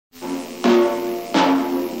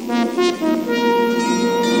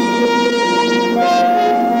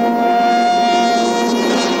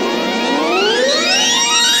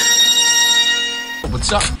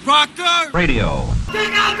Radio.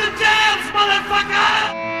 Dig out the jams,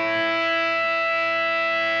 motherfucker!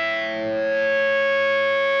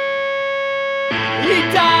 He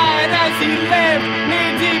died as he lived,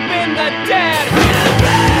 knee deep in the dead.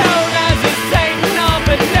 Known as a Satan of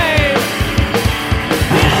a name.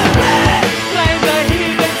 Blame the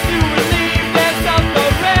heathens to relieve their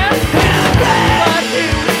suffering. But he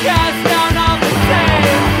was cast down on the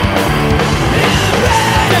same.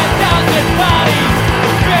 10,000 bodies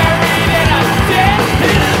buried in a ditch.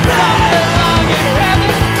 Some belong in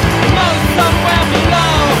heaven, most somewhere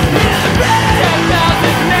below.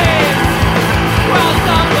 10,000 names, while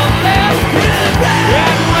some will live.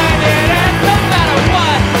 And when it ends, no matter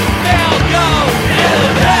what, they'll go in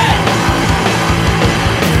the bed.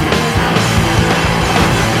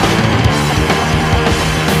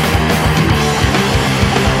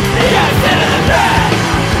 Yes, in the bed.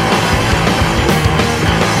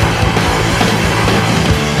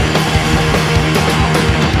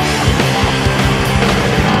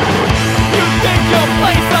 You think your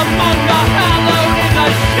place among the hallowed in the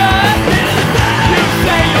shirt? You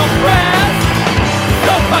say your prayers?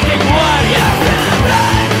 So fucking what?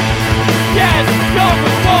 Yes, your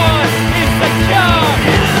reward is secure.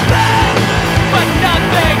 But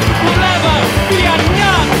nothing will ever be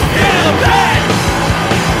enough in the bed.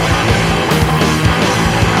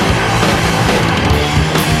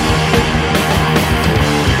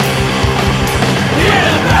 In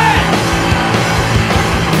the bed.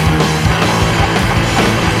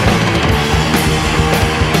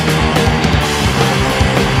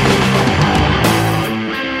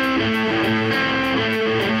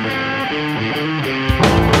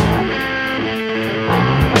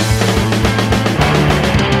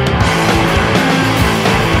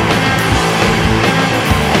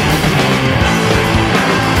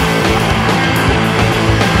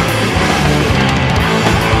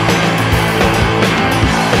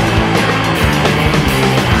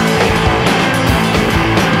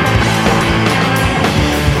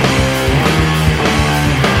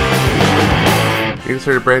 You just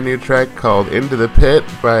heard a brand new track called Into the Pit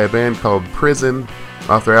by a band called Prison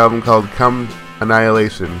off their album called Come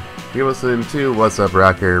Annihilation. You're listening to Wassup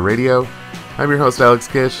Rocker Radio. I'm your host Alex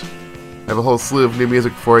Kish. I have a whole slew of new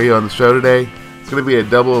music for you on the show today. It's going to be a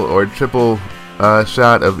double or triple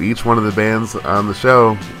shot of each one of the bands on the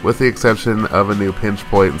show, with the exception of a new Pinch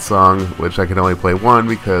Point song, which I can only play one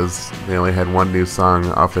because they only had one new song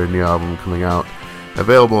off their new album coming out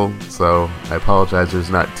available, so I apologize there's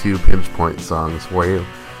not two Pinch Point songs for you.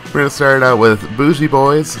 We're going to start out with Booji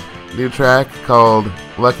Boys, new track called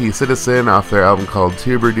Lucky Citizen off their album called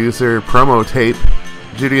Tube Reducer Promo Tape.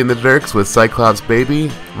 Judy and the Jerks with Cyclops Baby.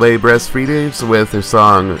 Lay Breastfeeders with their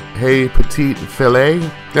song Hey Petite Fille.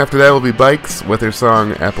 After that will be Bikes with their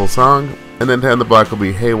song Apple Song. And then down the block will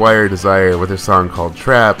be Haywire Desire with their song called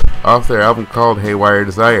Trap off their album called Haywire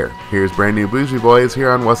Desire. Here's brand new Booji Boys here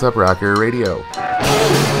on Wassup Rocker Radio. Right.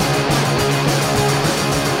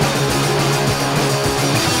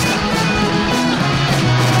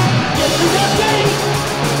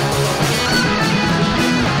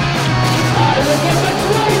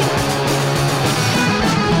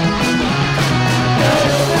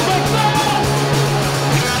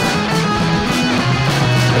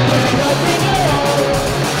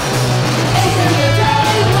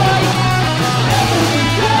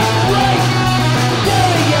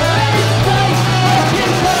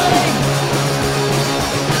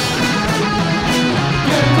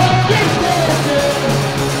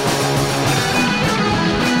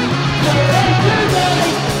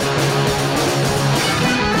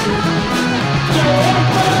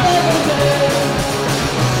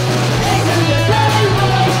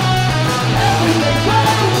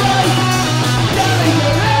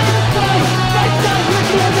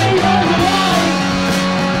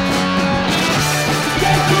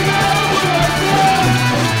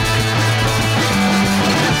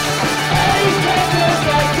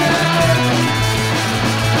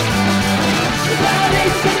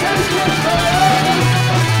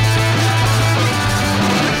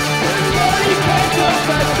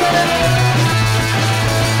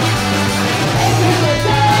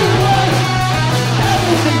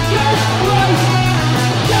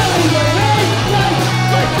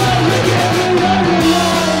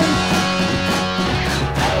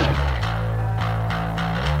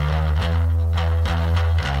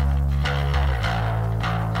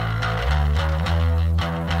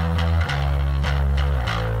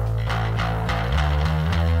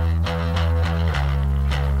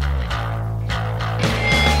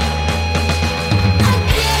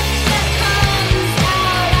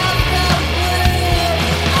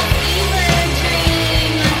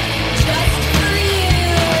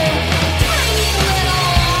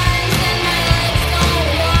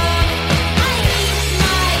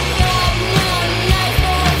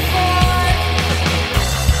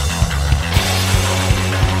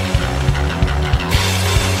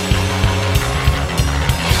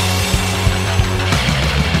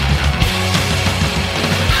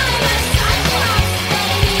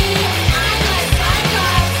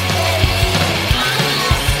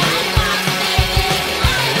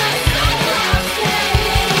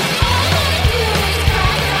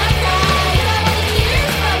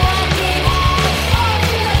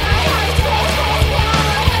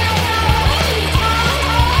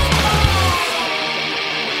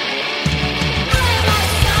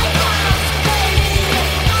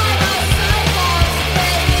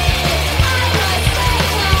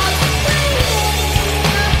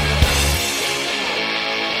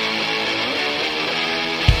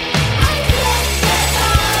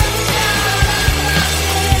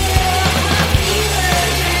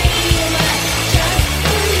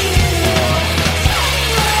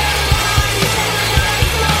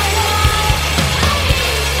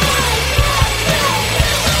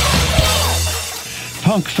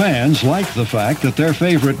 punk fans like the fact that their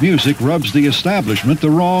favorite music rubs the establishment the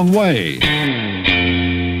wrong way.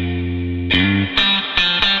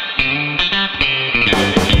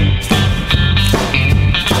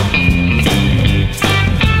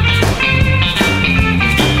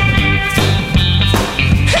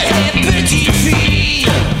 Hey, petite fille,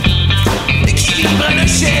 qui vibre de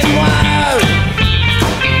chez moi.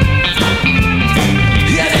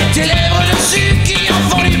 Tes lèvres dessus qui en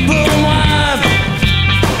font du pour moi.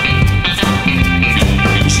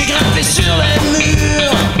 J'ai grimpé sur les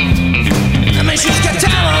murs, mais je suis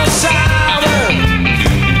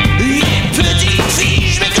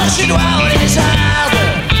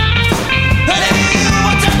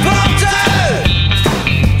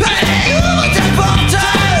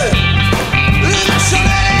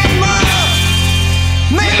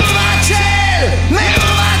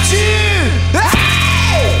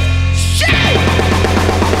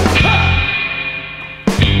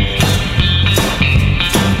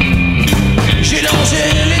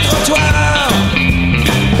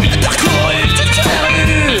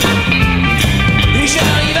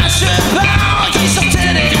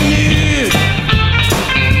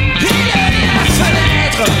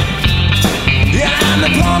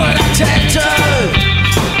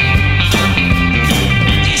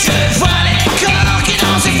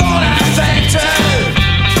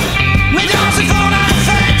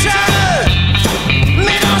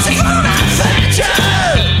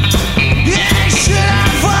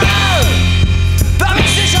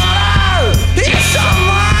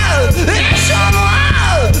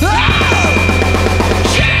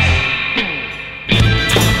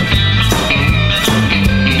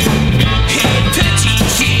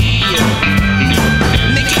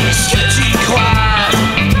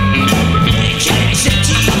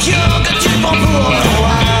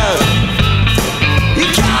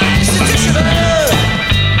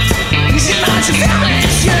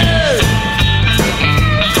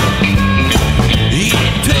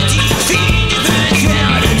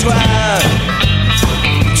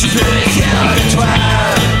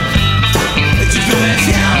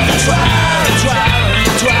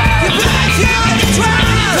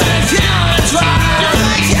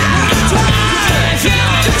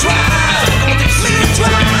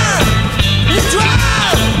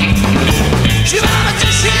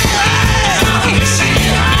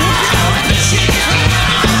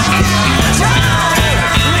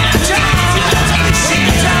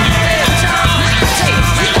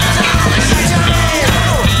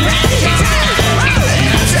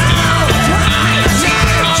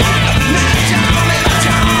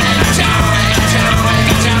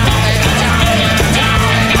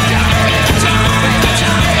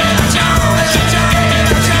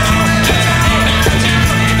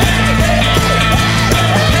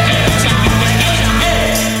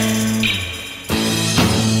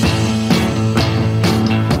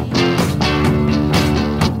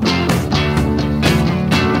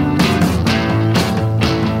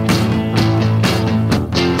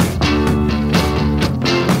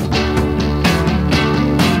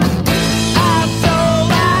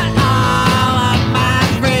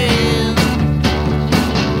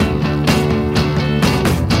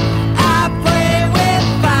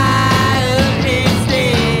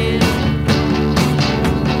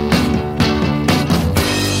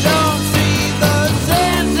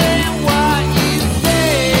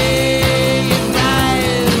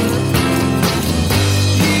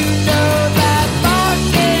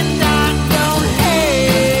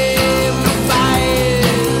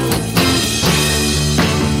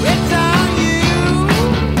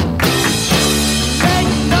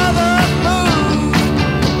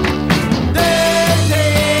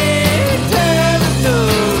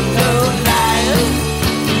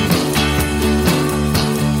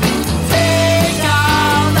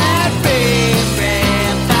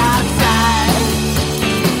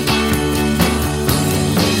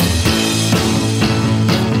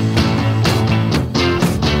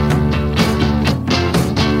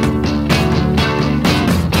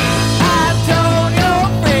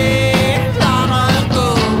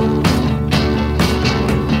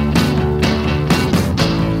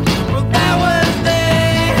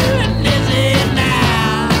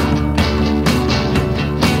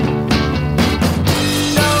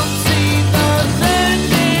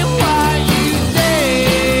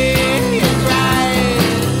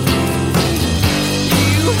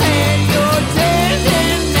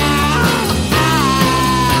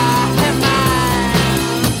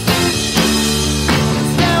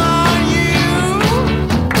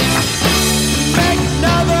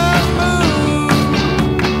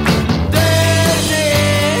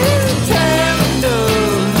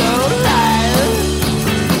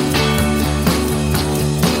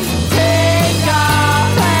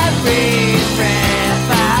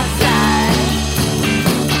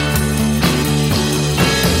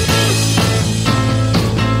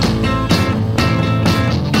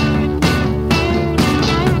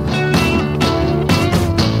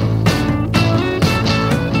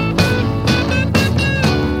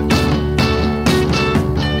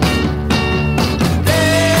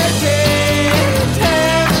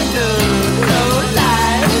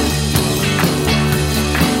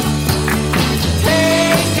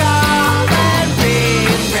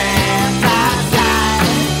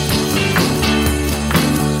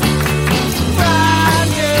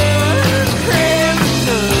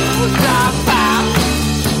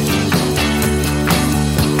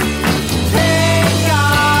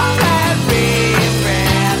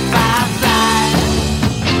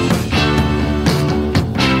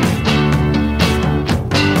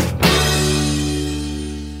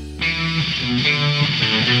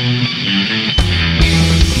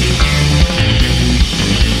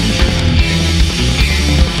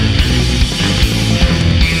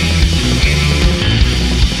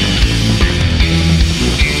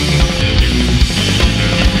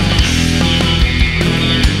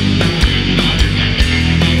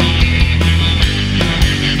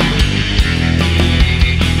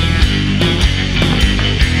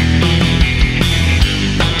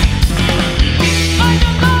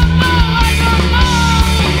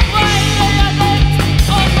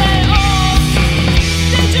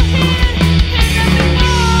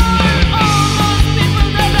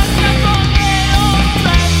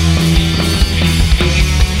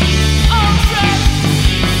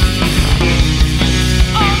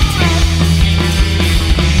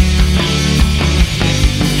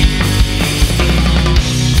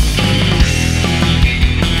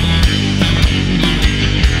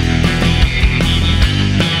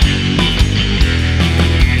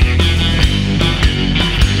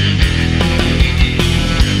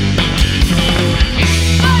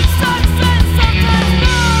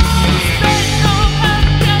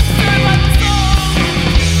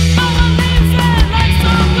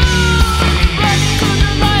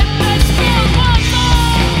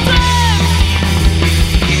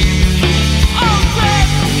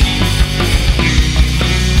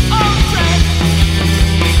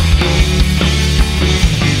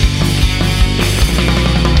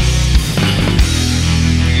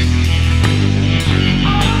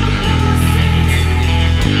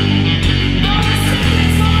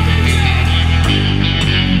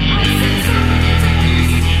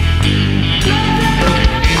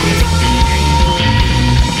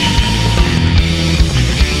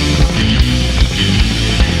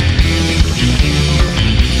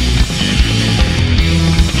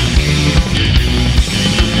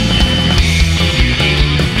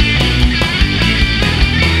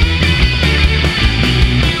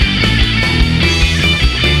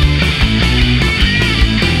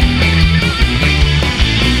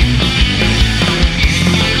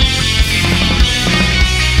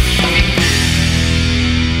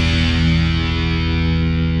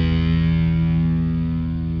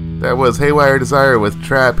That was Haywire Desire with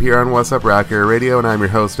Trap here on Wassup Rocker Radio, and I'm your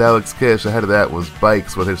host Alex Kish. Ahead of that was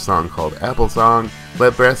Bikes with her song called Apple Song.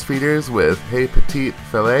 Led Breastfeeders with Hey Petite,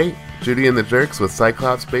 Fille. Judy and the Jerks with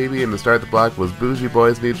Cyclops Baby, and to start the block was Booji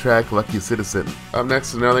Boy's new track Lucky Citizen. Up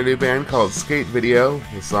next is another new band called Skate Video.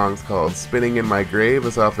 The song's called Spinning in My Grave.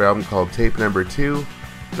 It's off their album called Tape Number 2.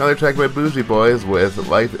 Another track by Booji Boys with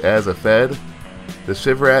Life as a Fed. The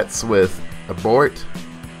Shiverettes with Abort,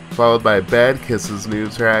 followed by Bad Kiss's new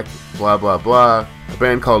track, Blah Blah Blah, a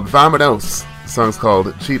band called Vamonos. The song's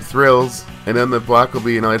called Cheap Thrills, and then the block will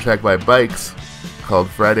be another track by Bikes called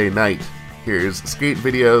Friday Night. Here's Skate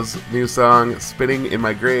Video's new song, Spinning in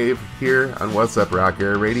My Grave, here on Wassup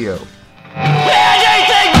Rocker Radio.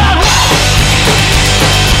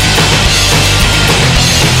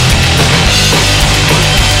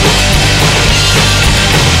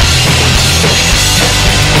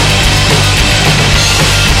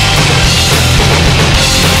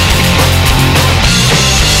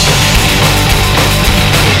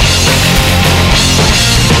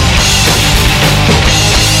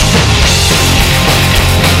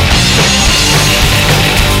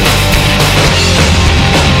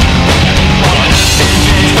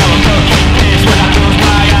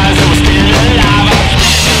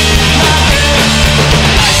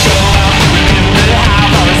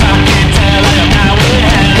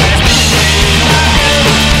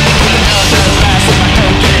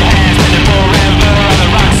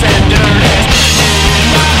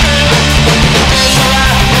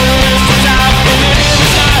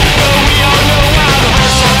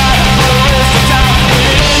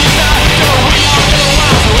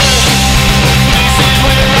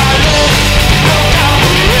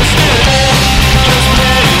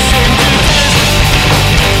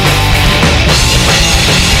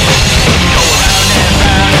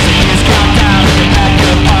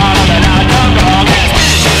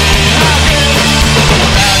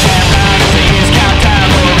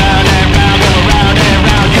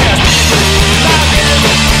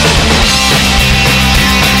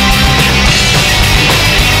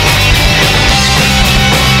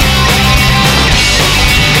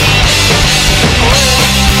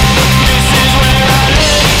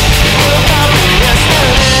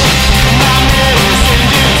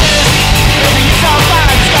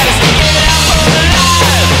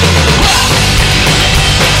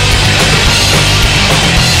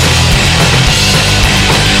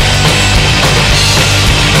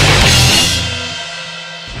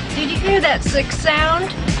 Sick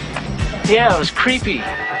sound? Yeah, it was creepy. This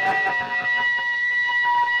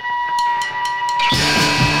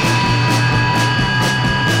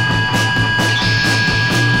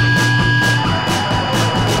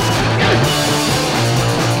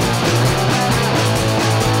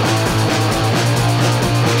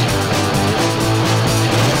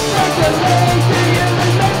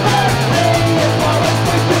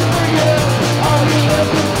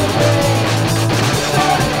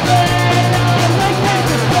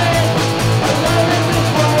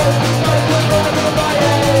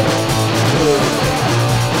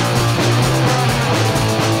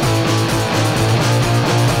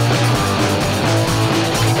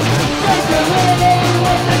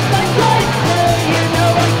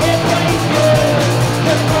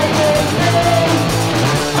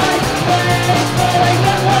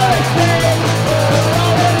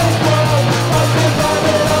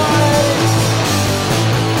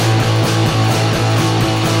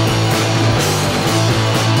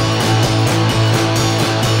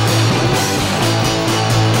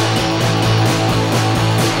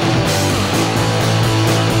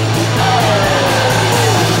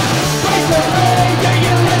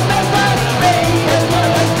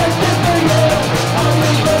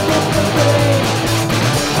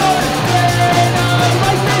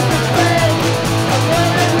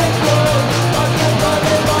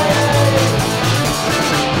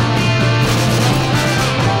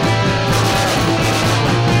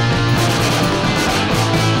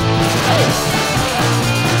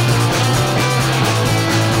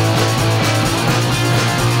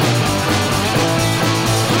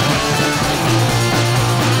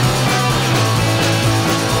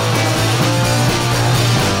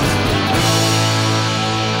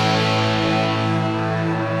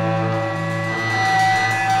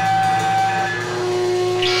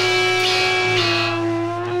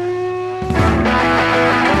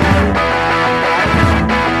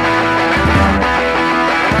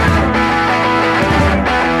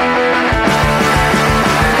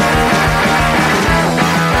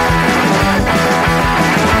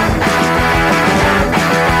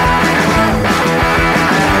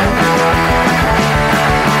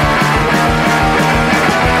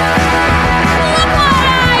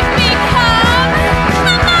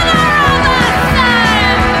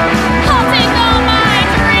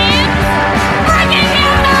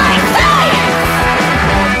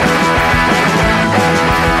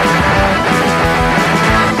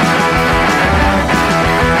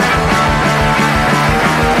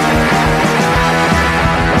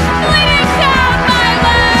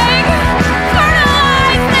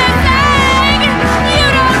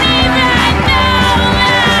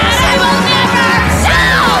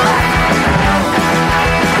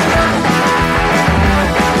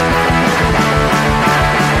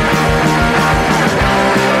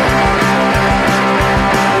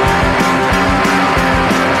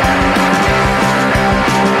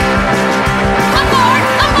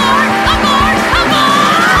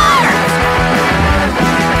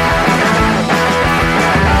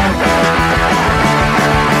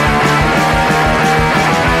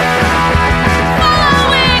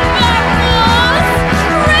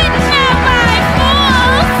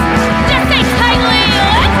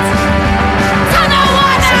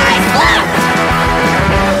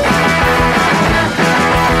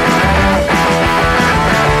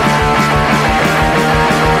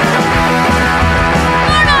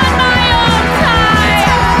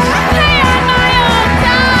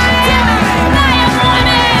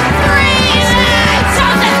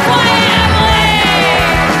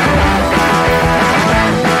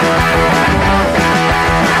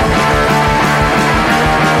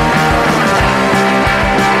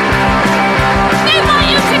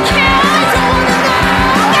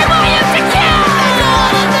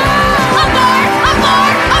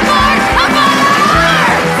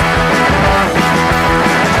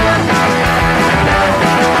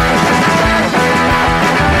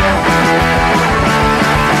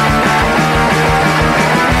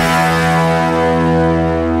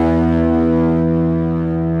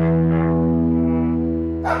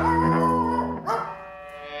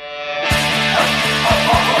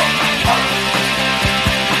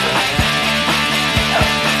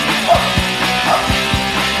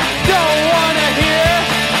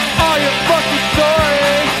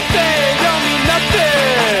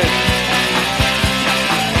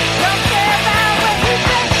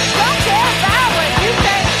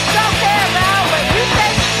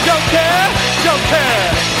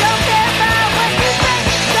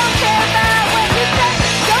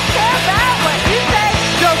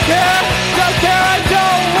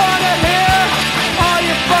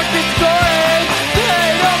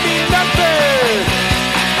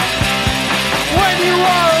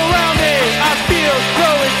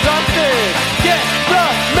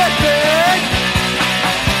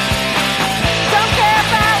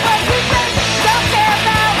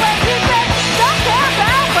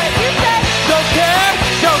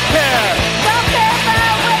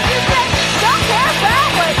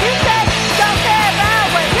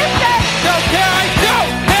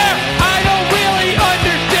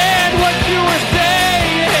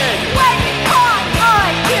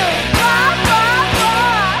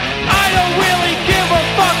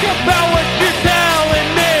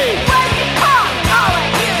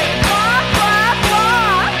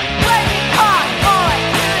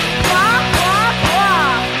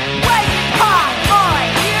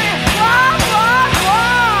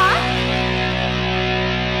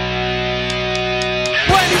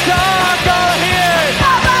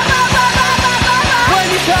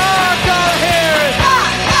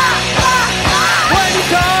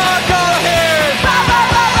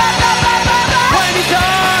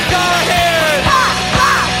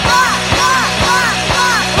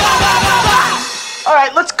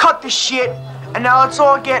shit, and now let's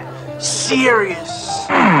all get serious.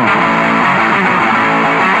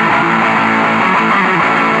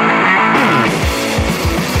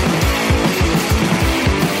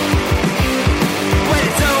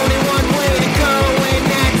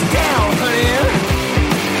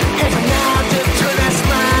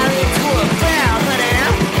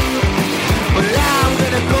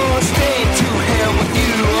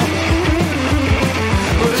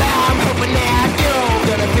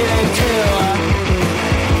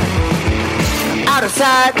 Out of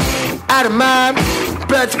sight, out of mind,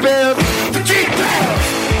 blood spills, Petite pills.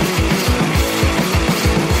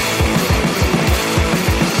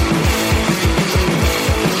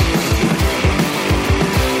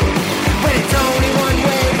 But it's only one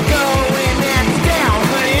way to go, and that's down,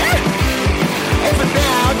 honey. And for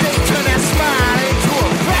now, just turn that smile into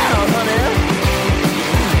a frown, honey.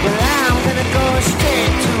 Well, I'm gonna go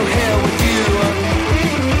straight to hell with you.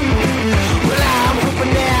 Well, I'm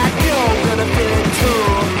hoping that you're gonna feel it too.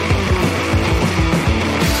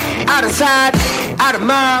 Out of sight, out of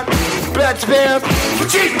mind, blood spills,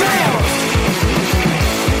 Petite pills.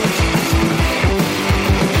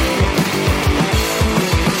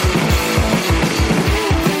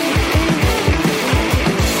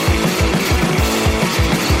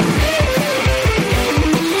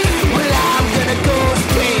 Well, I'm gonna go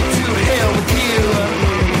straight to hell with you.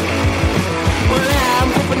 Well, I'm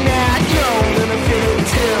hoping that you're gonna feel it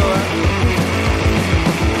too.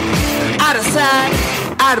 Out of sight,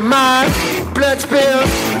 out of mind, blood spills,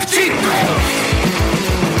 Petite pills.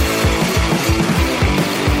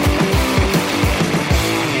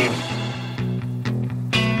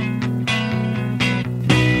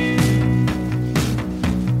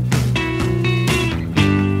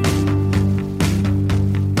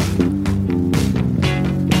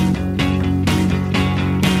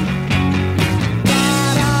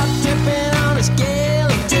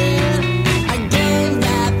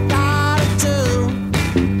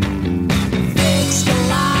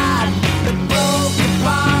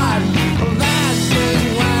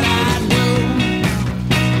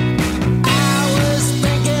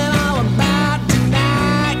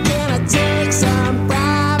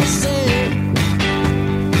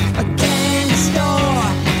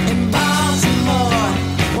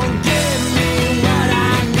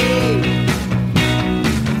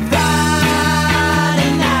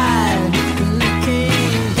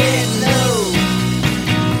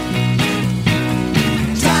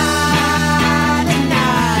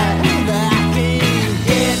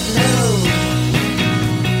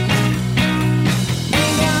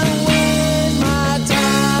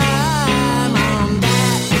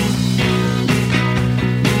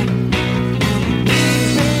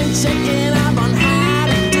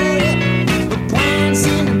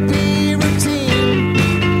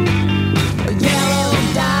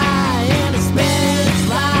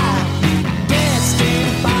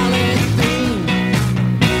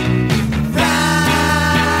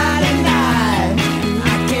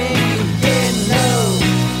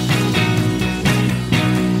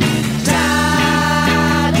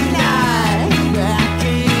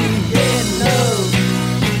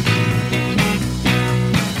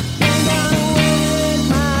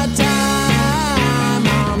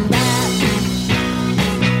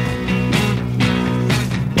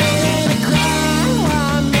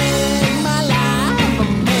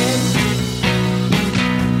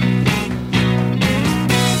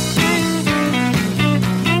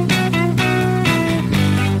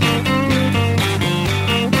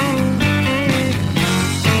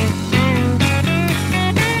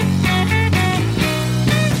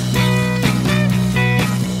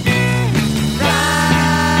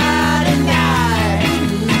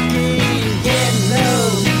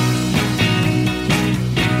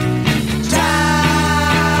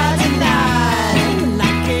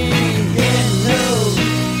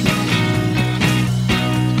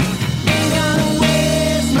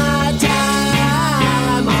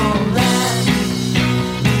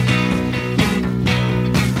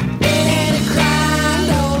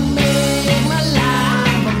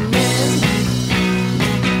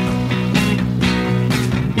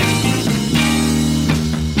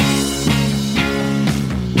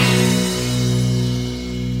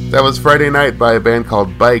 That was Friday Night by a band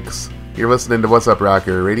called Bikes. You're listening to Wassup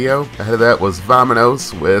Rocker Radio. Ahead of that was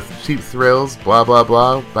Vominos with Cheap Thrills, Blah Blah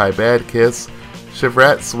Blah by Bad Kiss.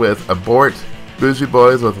 Shiverettes with Abort. Booji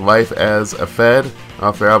Boys with Life as a Fed,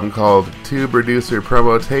 off their album called Tube Reducer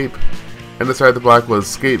Promo Tape. And to start the block was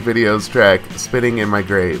Skate Video's track, Spinning in My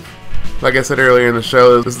Grave. Like I said earlier in the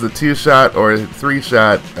show, this is a 2-shot or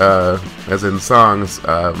 3-shot, as in songs,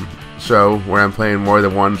 show where I'm playing more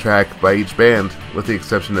than one track by each band, with the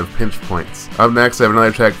exception of pinch points. Up next, I have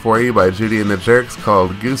another track for you by Judy and the Jerks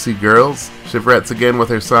called Goosey Girls. Shiverettes again with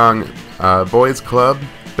her song Boys Club.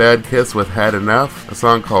 Bad Kiss with Had Enough. A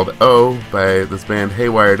song called Oh by this band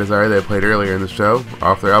Haywire Desire that I played earlier in the show,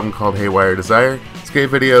 off their album called Haywire Desire. Skate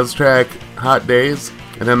Video's track Hot Days.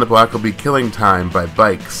 And then the block will be Killing Time by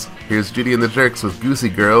Bikes. Here's Judy and the Jerks with Goosey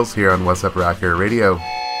Girls here on Wassup Rocker Radio.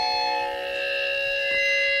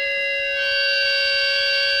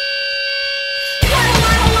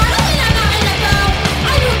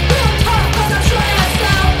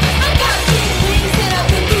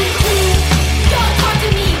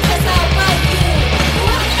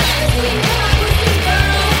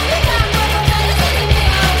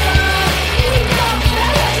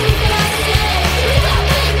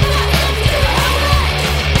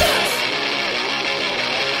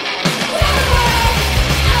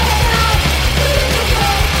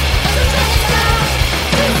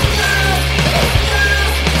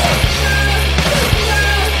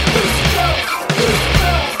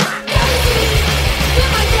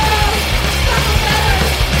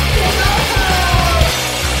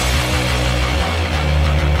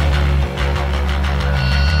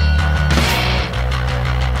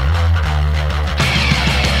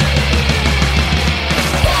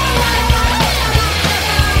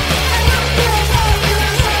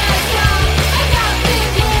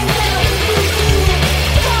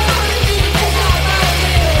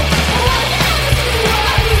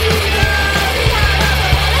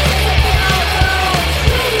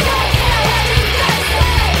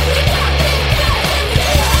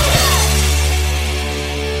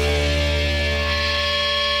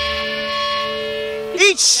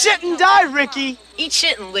 Eat shit and die, Ricky! Eat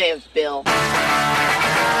shit and live, Bill.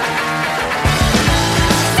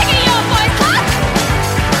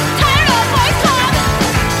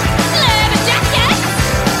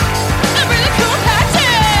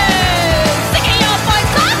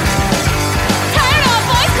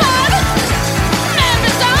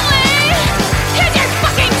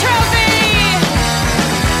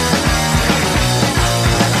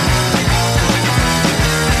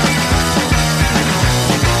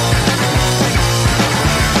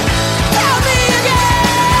 Tell me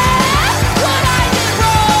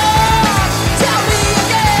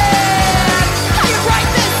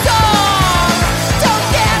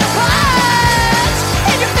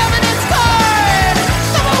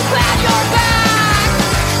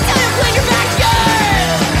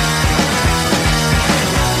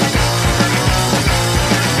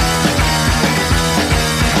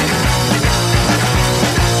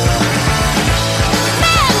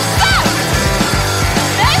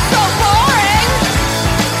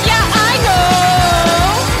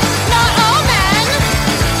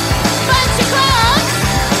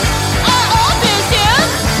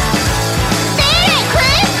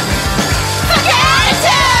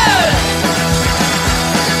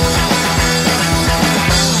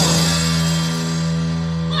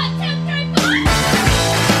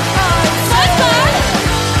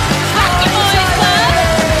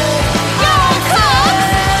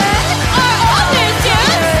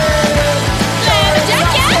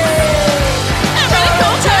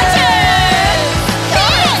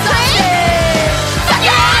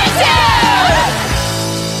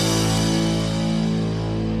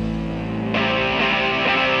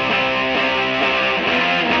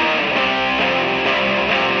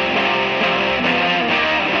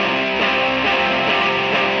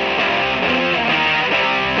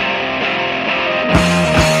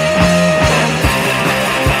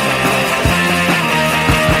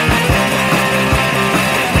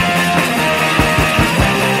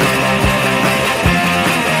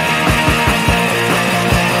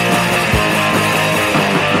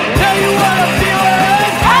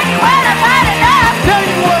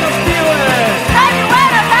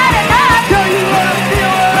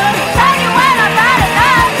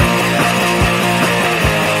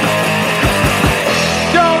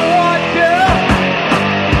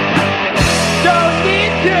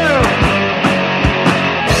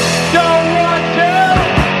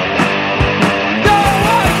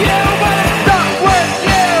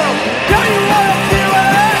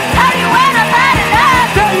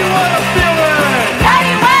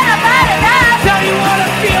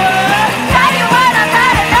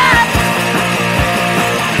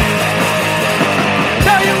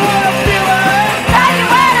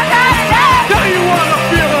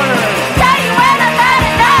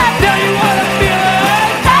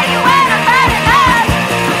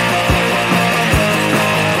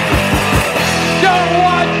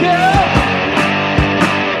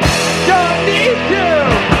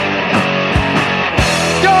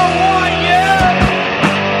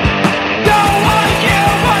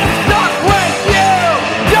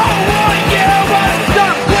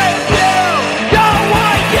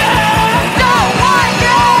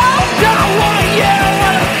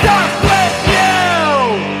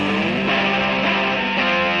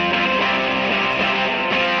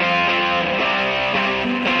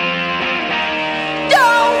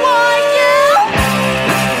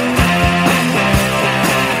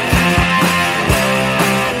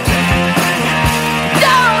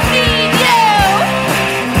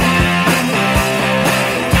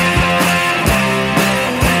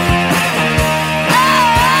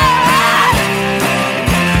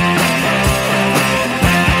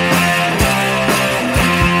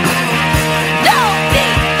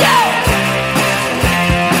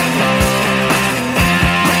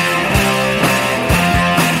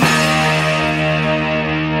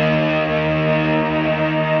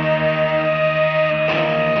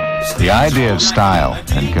idea of style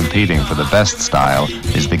and competing for the best style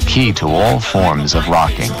is the key to all forms of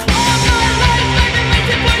rocking.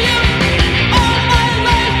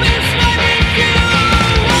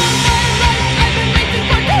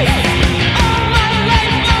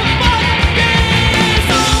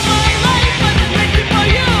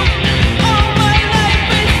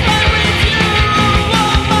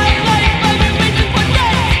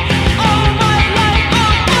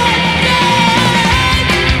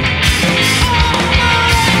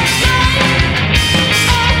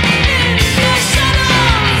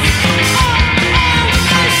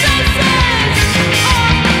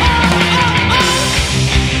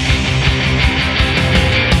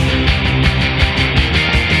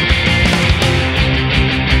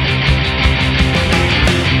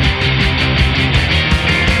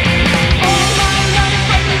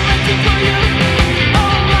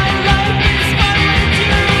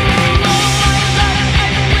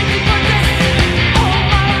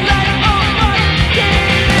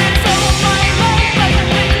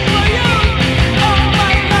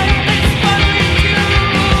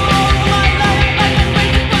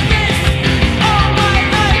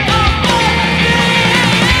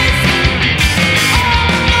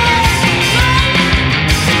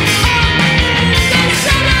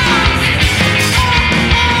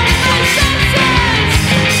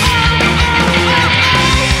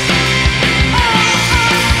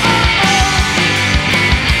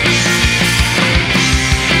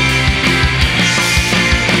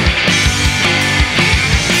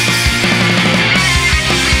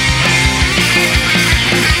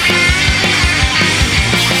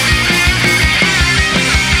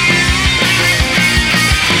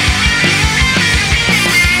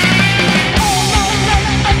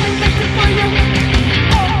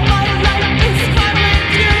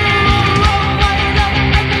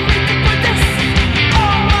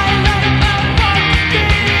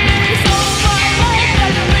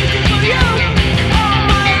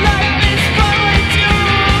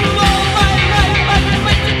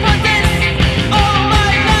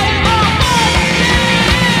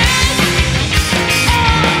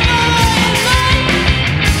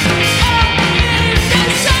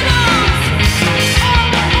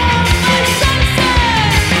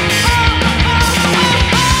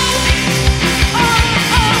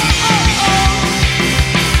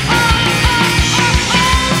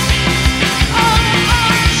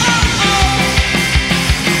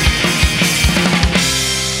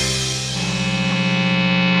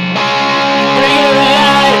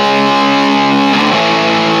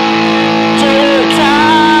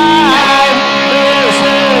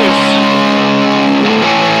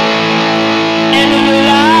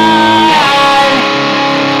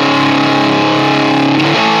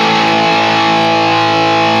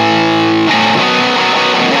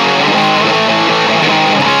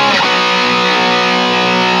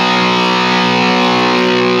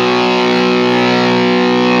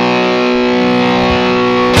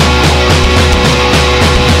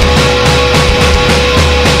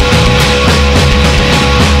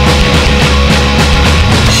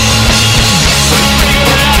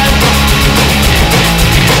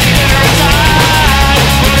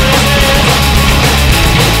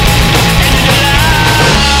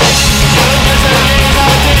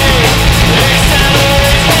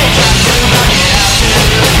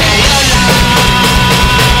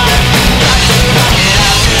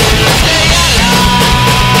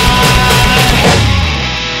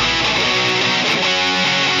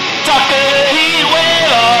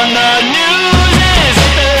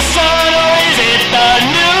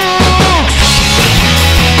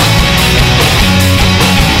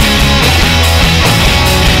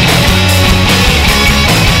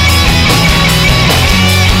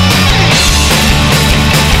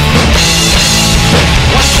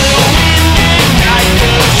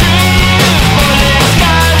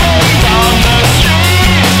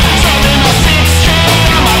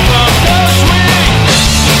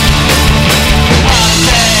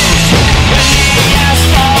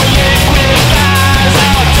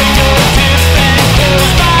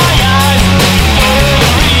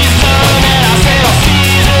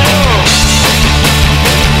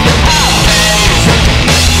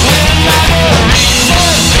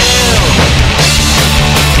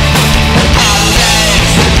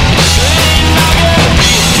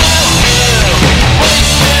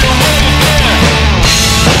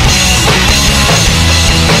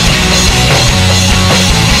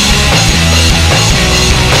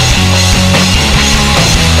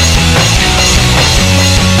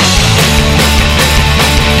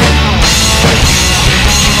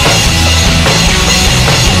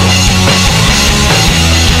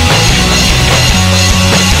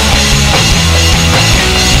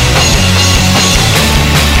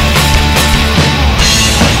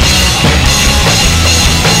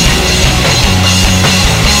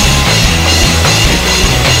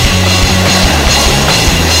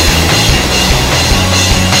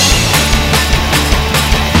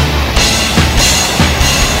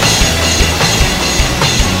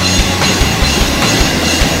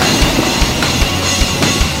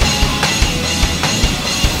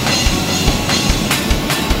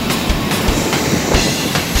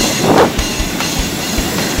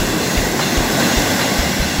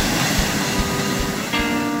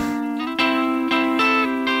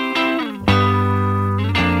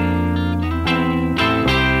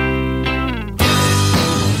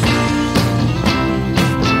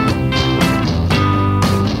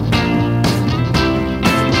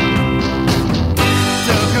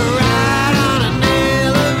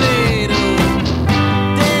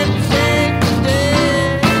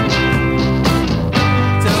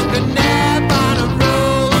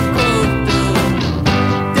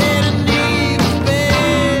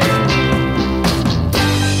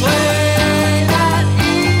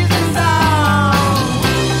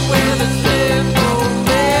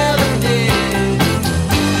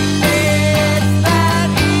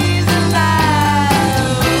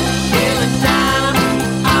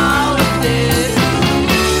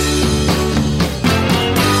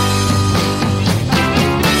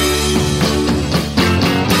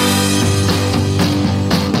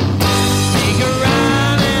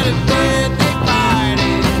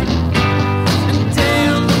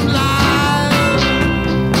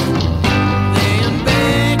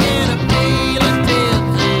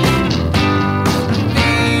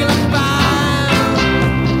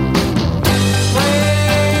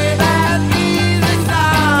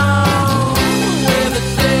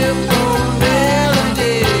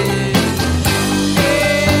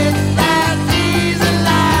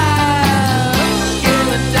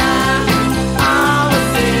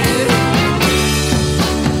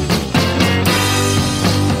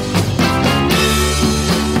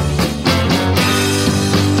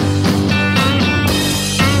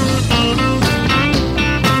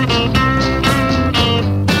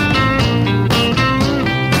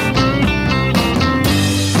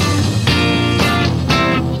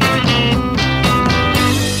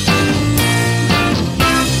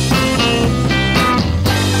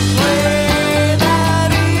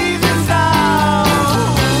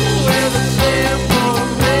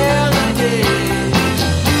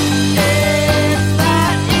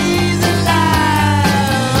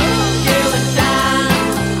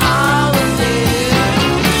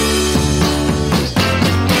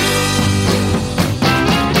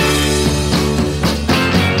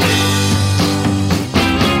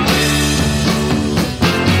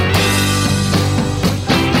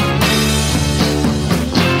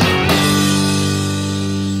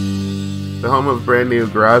 home of brand new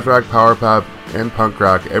garage rock, power pop, and punk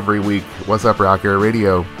rock every week. Wassup Rocker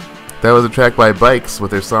Radio. That was a track by Bikes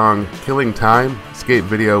with their song Killing Time, skate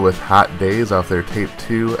video with Hot Days off their Tape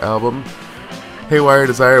 2 album. Haywire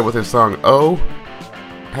Desire with their song Oh,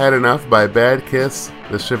 Had Enough by Bad Kiss,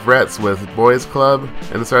 the Shiverettes with Boys Club,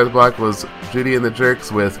 and the start of the block was Judy and the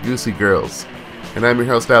Jerks with Goosey Girls. And I'm your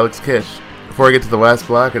host, Alex Kish. Before I get to the last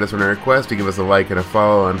block, I just want to request you give us a like and a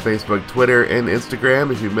follow on Facebook, Twitter, and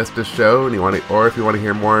Instagram if you missed a show and or if you want to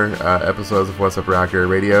hear more episodes of Wassup Rocker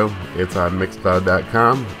Radio. It's on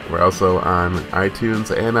Mixcloud.com. We're also on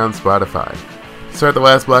iTunes and on Spotify. To start the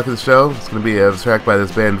last block of the show, it's going to be a track by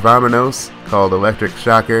this band Vominos called Electric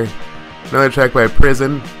Shocker. Another track by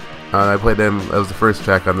Prison. I played them. That was the first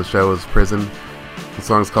track on the show. Was Prison. The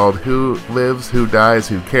song's called Who Lives, Who Dies,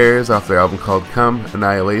 Who Cares off their album called Come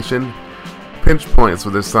Annihilation. Pinch Points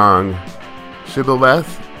with their song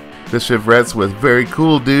Shibboleth. The Shiverettes with Very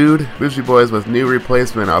Cool Dude. Booji Boys with New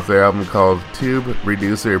Replacement off their album called Tube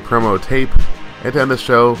Reducer Promo Tape. And to end the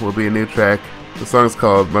show will be a new track. The song's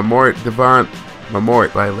called Mamort Devant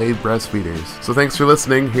Mamort by Late Breastfeeders. So thanks for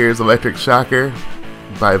listening. Here's Electric Shocker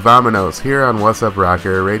by Vominos here on Wassup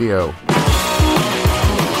Rocker Radio.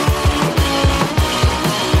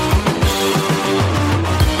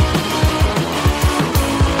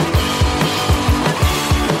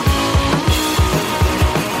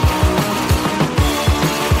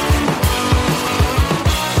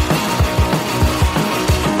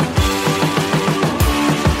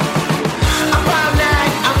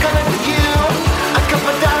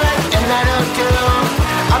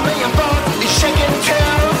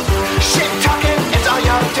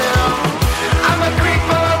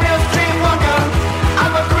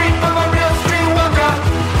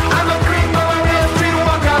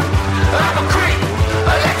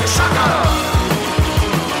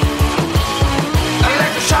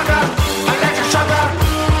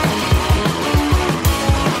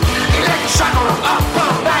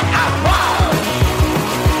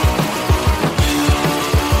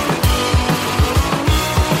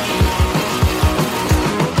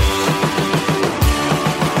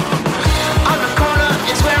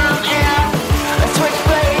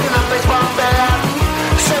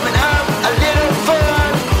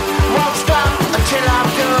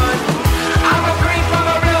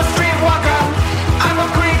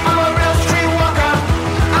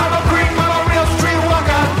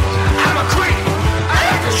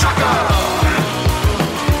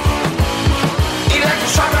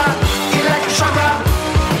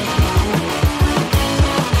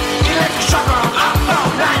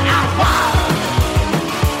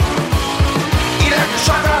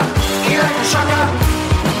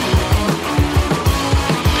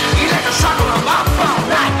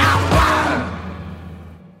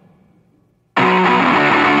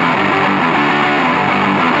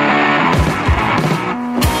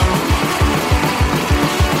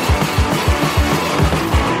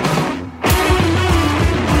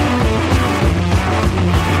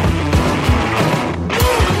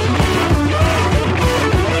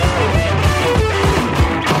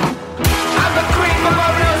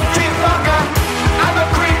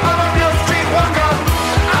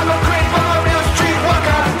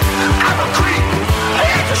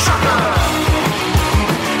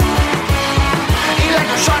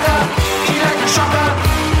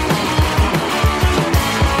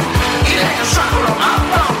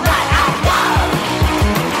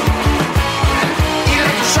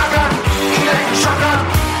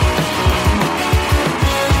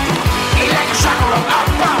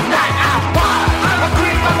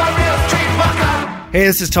 Hey,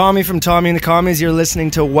 this is Tommy from Tommy and the Commies. You're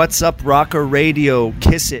listening to What's Up Rocker Radio.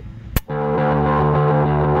 Kiss it.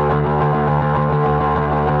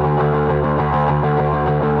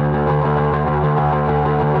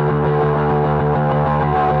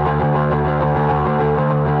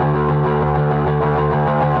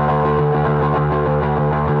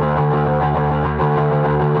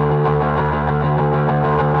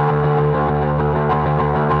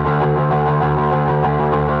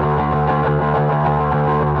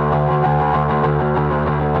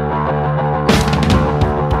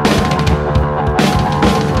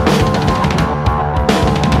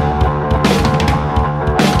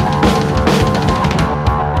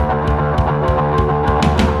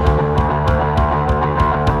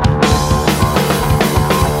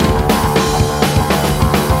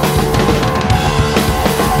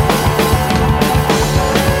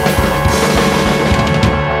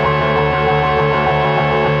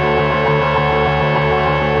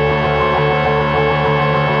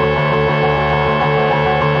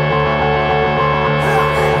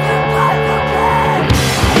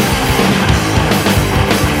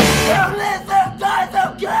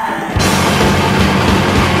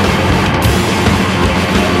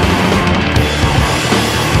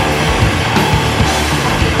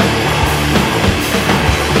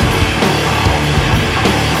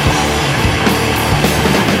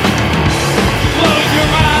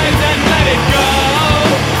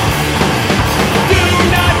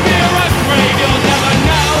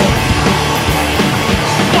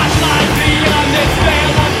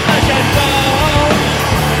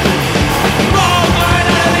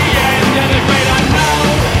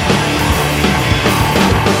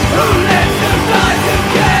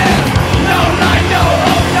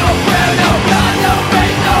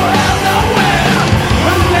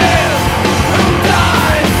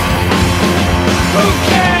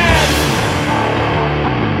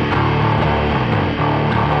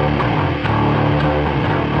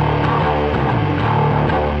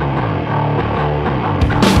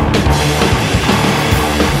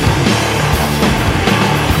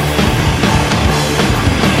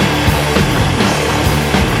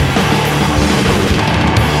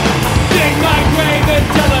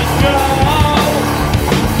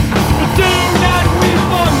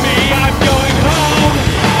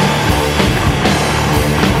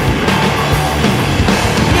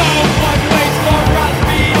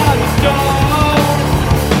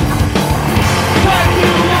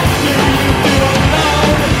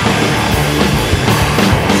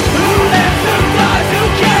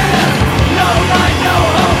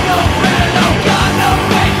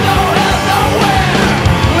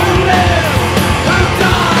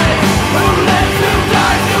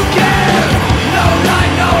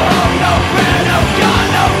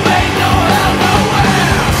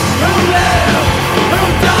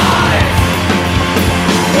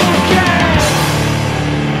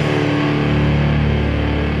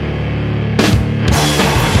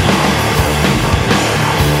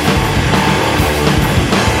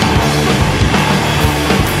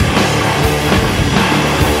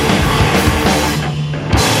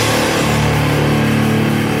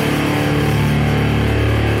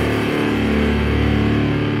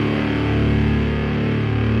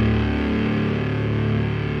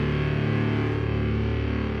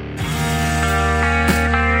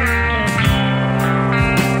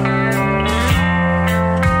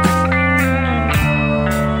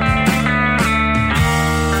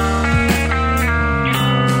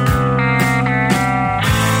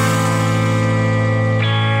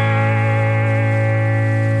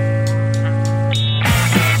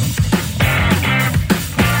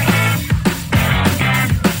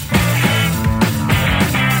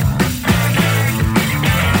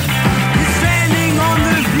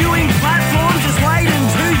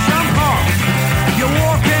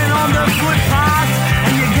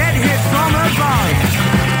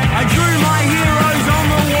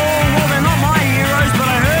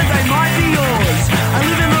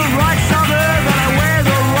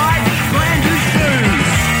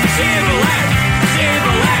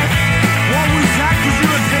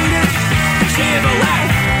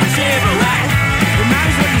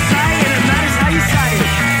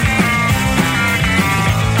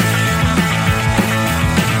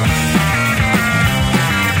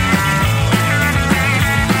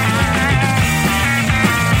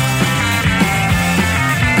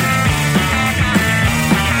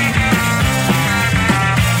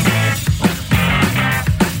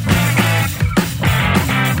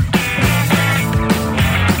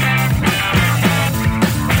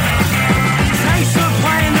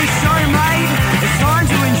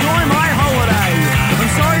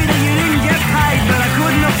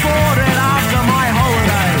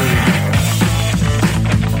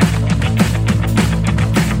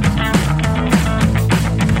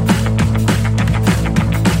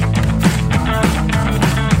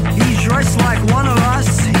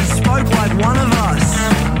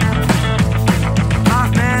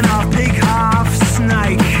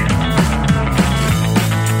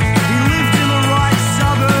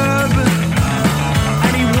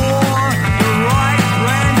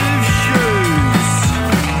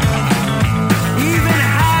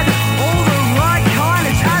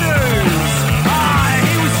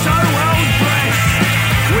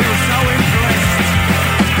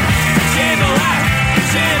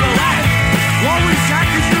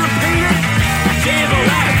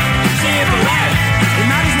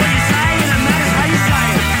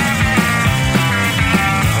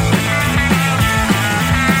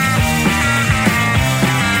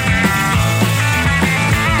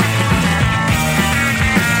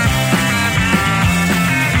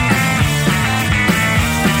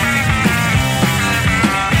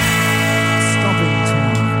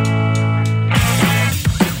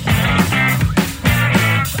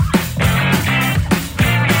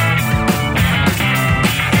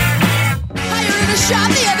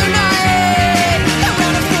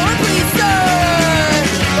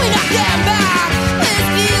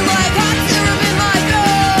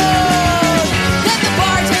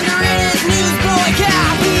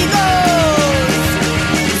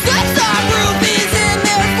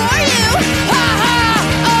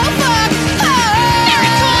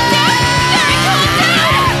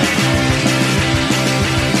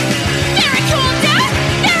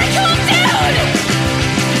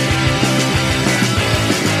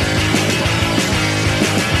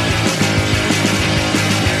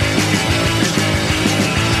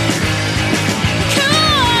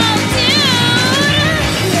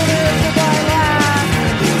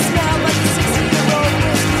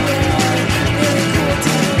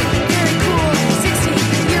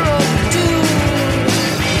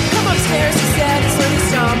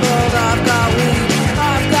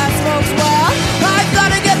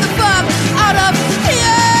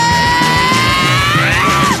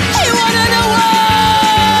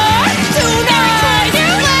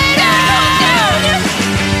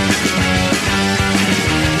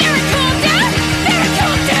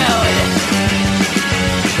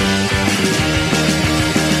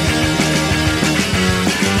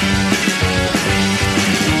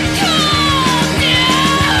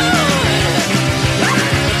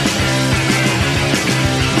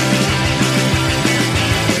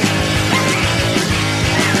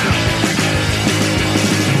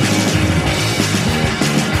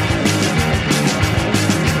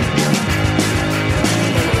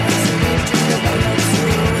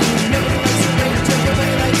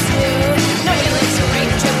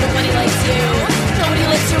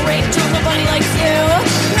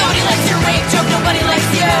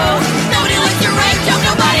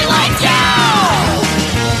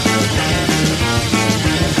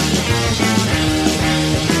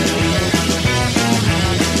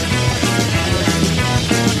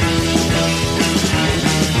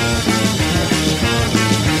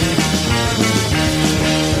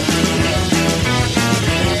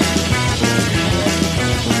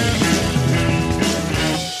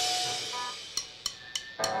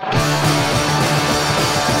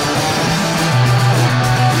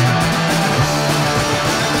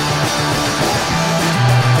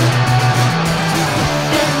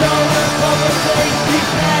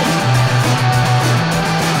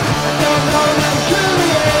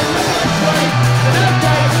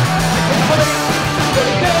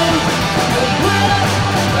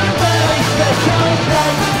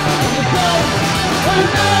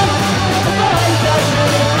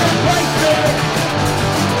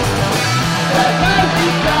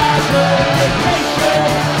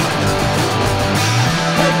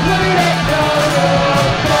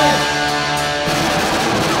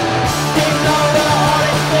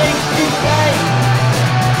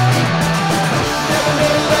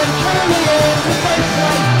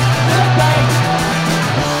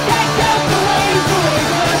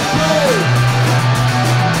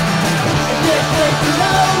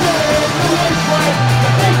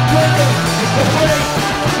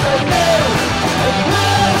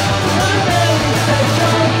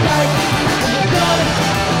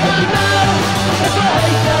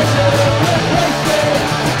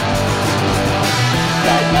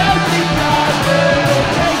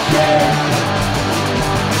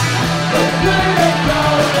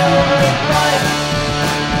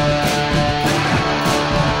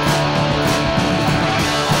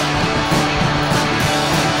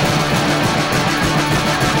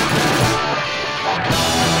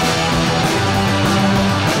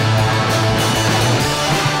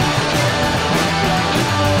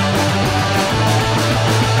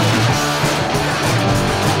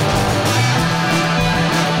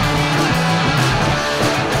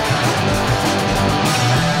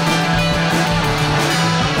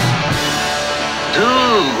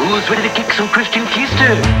 Who's ready to kick some Christian keys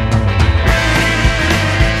to?